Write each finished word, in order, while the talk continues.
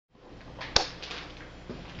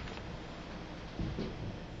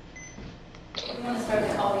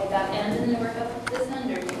all the way that end and then work up this end,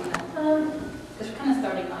 or do you want to? Because we're kind of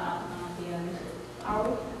starting on at the end. Are we?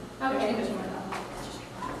 Okay. There's more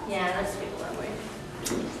than Yeah, let's go that way.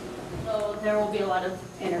 Oh, There will be a lot of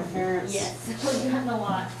interference. yes, we're getting a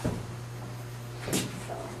lot.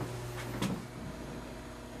 So.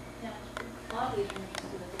 Yeah, a lot of these are next to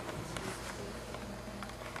the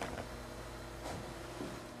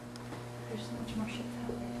There's so much more shit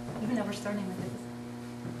out there. Even though we're starting with this.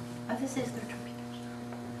 Oh, this is their torpedoes.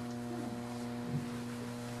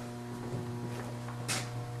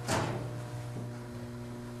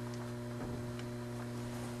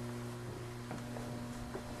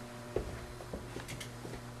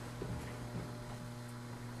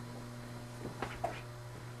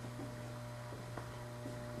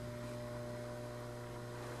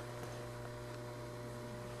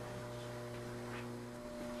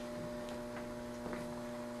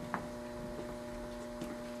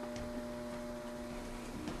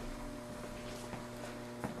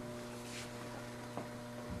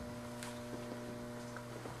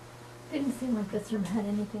 Didn't seem like this room had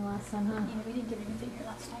anything last time, huh? Yeah, we didn't get anything here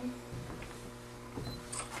last time.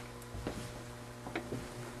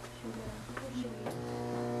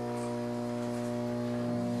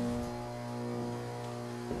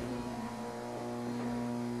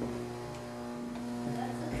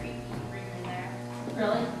 That's a creepy room in there.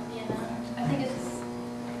 Really? Yeah. I think it's just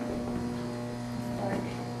dark.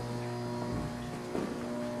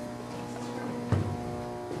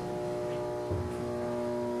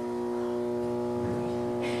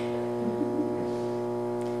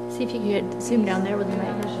 See if you could zoom down there with the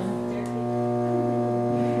night vision.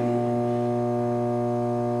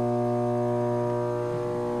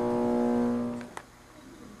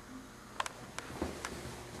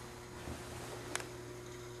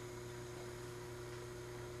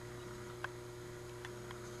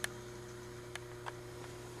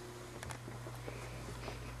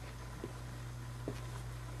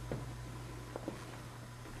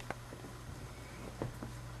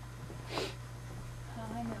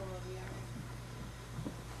 I know where we are.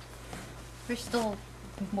 We're still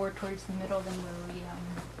more towards the middle than where we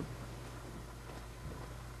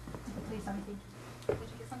Please tell me. Did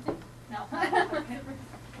you get something? No.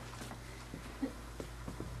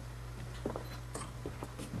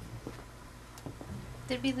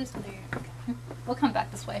 Did we lose? Okay. We'll come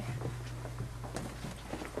back this way.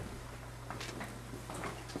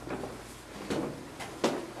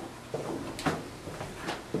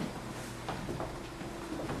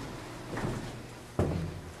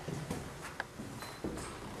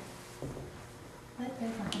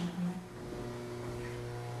 There's nothing in there.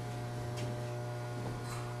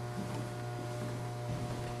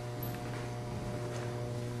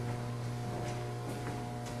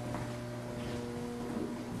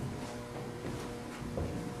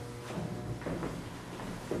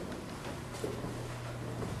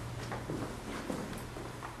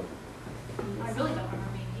 I really don't remember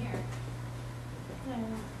being here.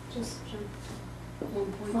 Just jump I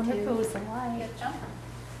wonder if it 1.2. was the light. Get a jumper.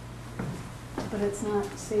 But it's not,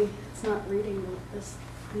 see, it's not reading these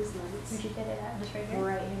Where'd lights. you get it at? Just right here?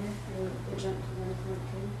 Right here. It jumped to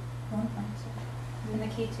 1.2. 1.2. And the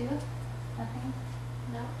key too? Nothing?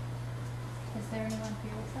 No. Is there anyone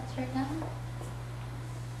here with us right now?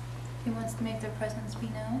 Who wants to make their presence be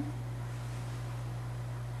known?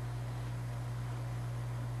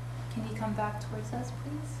 Can you come back towards us,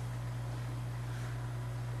 please?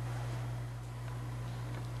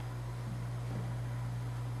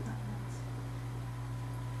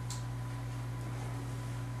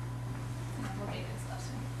 We'll get good stuff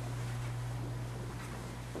soon.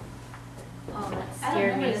 Oh, that I don't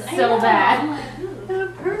scared know, me it's- I so know, bad. I'm like, ooh. A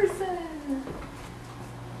person.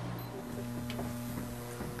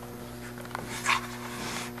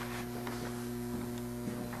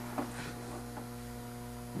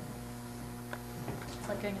 It's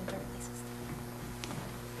like going to dark places.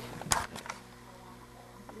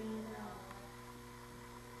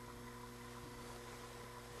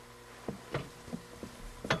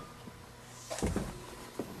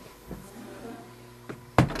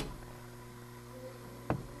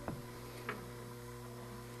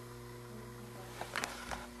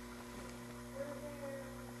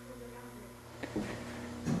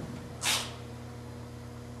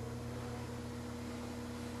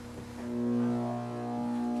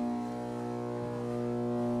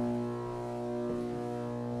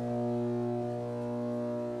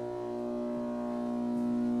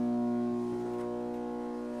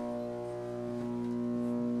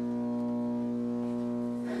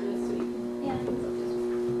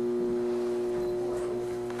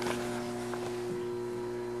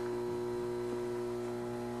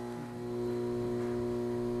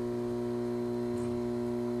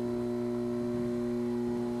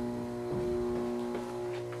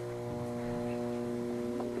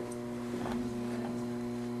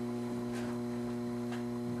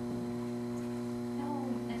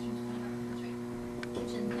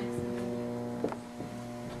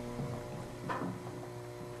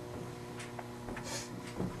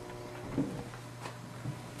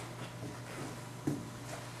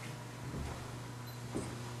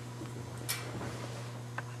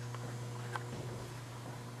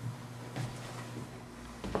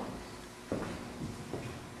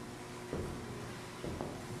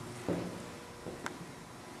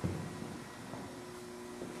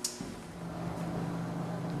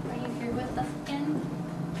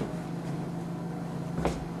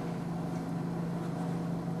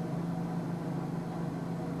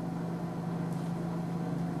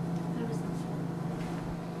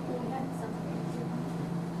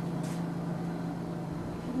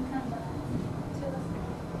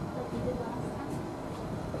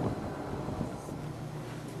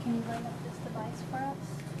 you light up this device for us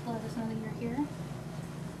to let us know that you're here?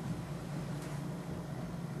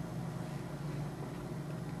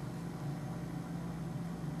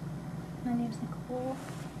 My name's Nicole.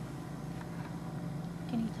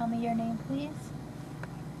 Can you tell me your name, please?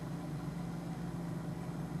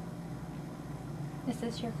 Is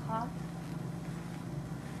this your clock?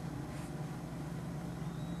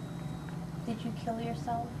 Did you kill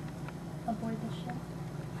yourself aboard the ship?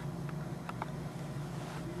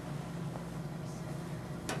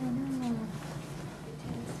 I know.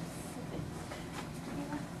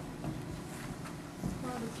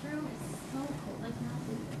 Well, this room is so cold. I cannot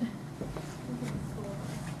believe it. Look at this cold.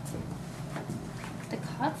 The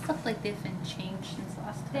cots look like they've been changed since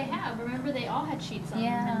last time. They have. Remember, they all had sheets on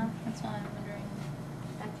Yeah, them. that's what I'm wondering.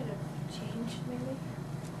 That could have changed, maybe.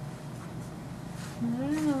 I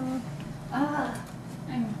don't know.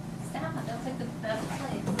 Stop it. That was like the best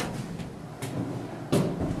place.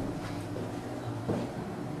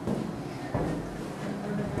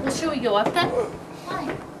 Well, should we go up then?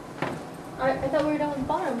 Why? I thought we were down at the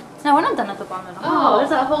bottom. No, we're not done at the bottom at all. Oh,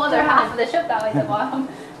 There's a whole other darn. half of the ship that way at the bottom.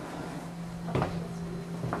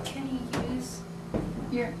 Can you use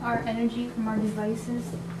our energy from our devices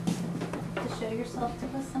to show yourself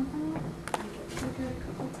to us somehow? I get triggered a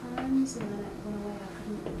couple times and then it went away. I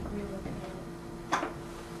couldn't relook at it.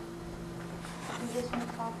 We just want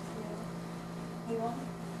to talk to you. We won't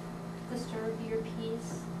disturb your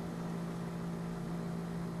peace.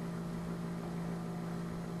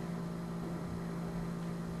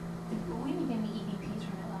 We didn't get any EVPs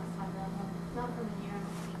from it last time, though. Not from in here, I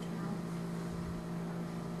don't think,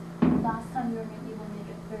 no. Last time you were maybe able to make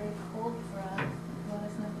it very cold for us. Let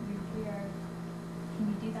us know that you're here. Can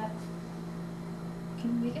you do that? Can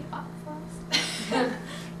you make it hot for us?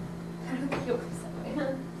 I don't think it works that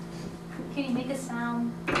way. Can you make a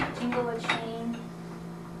sound? Jingle a chain?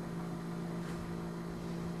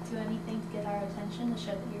 Do anything to get our attention to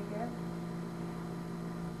show that you're here?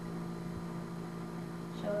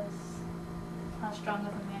 Show us how strong of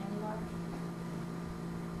a man you are.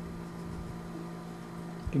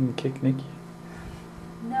 You can kick Nikki.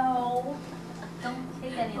 No, don't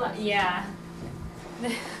kick anyone. Yeah.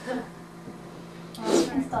 Oh, you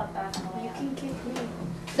can stop that on the way You out. can kick me.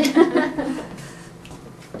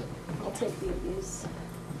 I'll take the abuse.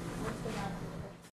 What's the matter?